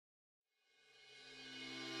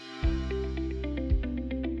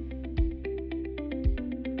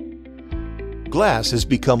Glass has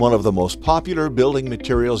become one of the most popular building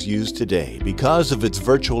materials used today because of its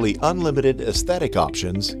virtually unlimited aesthetic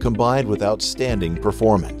options combined with outstanding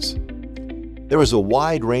performance. There is a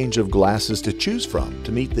wide range of glasses to choose from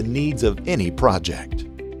to meet the needs of any project.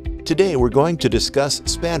 Today we're going to discuss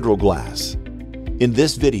spandrel glass. In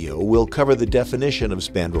this video, we'll cover the definition of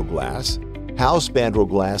spandrel glass, how spandrel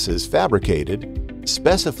glass is fabricated,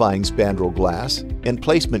 specifying spandrel glass, and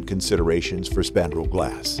placement considerations for spandrel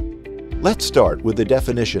glass. Let's start with the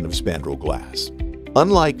definition of spandrel glass.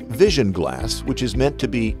 Unlike vision glass, which is meant to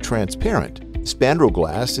be transparent, spandrel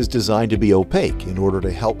glass is designed to be opaque in order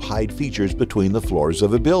to help hide features between the floors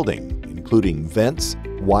of a building, including vents,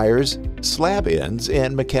 wires, slab ends,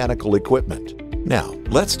 and mechanical equipment. Now,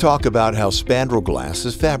 let's talk about how spandrel glass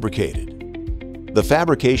is fabricated. The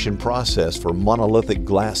fabrication process for monolithic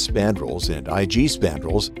glass spandrels and IG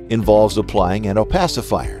spandrels involves applying an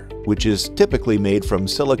opacifier, which is typically made from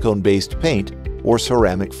silicone-based paint or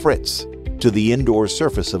ceramic frits, to the indoor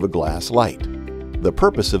surface of a glass light. The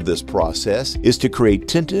purpose of this process is to create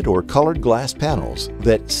tinted or colored glass panels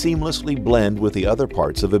that seamlessly blend with the other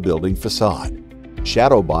parts of a building facade.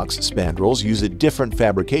 Shadow box spandrels use a different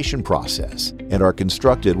fabrication process and are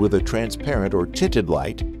constructed with a transparent or tinted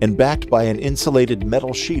light and backed by an insulated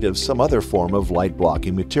metal sheet of some other form of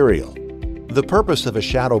light-blocking material. The purpose of a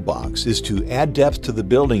shadow box is to add depth to the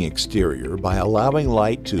building exterior by allowing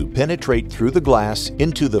light to penetrate through the glass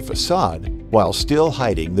into the facade while still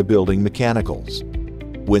hiding the building mechanicals.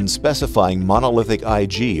 When specifying monolithic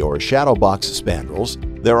IG or shadow box spandrels,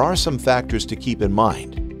 there are some factors to keep in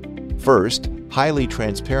mind. First, highly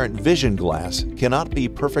transparent vision glass cannot be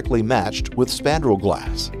perfectly matched with spandrel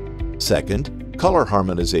glass. Second, color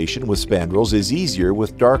harmonization with spandrels is easier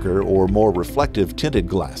with darker or more reflective tinted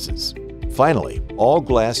glasses. Finally, all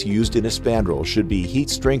glass used in a spandrel should be heat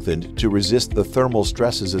strengthened to resist the thermal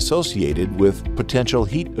stresses associated with potential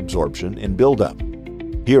heat absorption and buildup.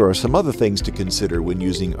 Here are some other things to consider when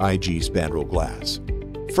using IG spandrel glass.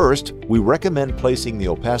 First, we recommend placing the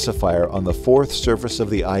opacifier on the fourth surface of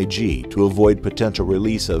the IG to avoid potential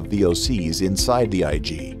release of VOCs inside the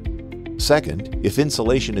IG. Second, if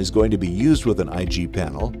insulation is going to be used with an IG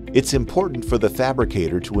panel, it's important for the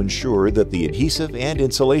fabricator to ensure that the adhesive and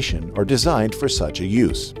insulation are designed for such a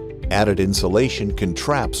use. Added insulation can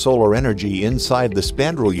trap solar energy inside the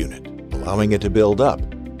spandrel unit, allowing it to build up,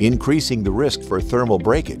 increasing the risk for thermal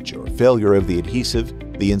breakage or failure of the adhesive,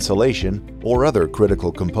 the insulation, or other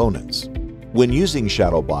critical components. When using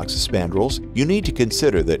shadow box spandrels, you need to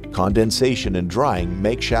consider that condensation and drying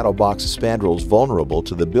make shadow box spandrels vulnerable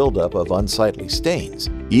to the buildup of unsightly stains,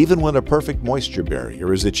 even when a perfect moisture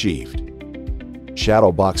barrier is achieved.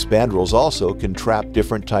 Shadow box spandrels also can trap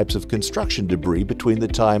different types of construction debris between the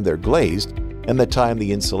time they're glazed and the time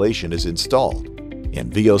the insulation is installed,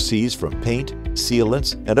 and VOCs from paint,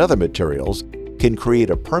 sealants, and other materials can create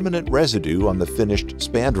a permanent residue on the finished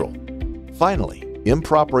spandrel. Finally,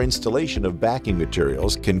 improper installation of backing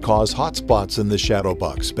materials can cause hot spots in the shadow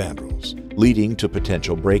box spandrels, leading to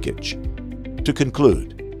potential breakage. To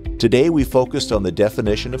conclude, today we focused on the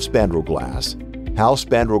definition of spandrel glass, how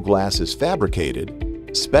spandrel glass is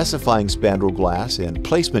fabricated, specifying spandrel glass, and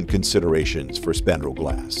placement considerations for spandrel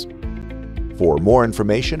glass. For more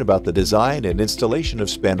information about the design and installation of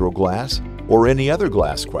spandrel glass or any other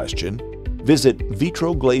glass question, visit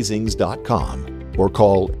vitroglazings.com or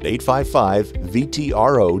call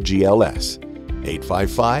 855-VTRO-GLS,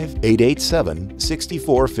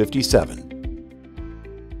 855-887-6457.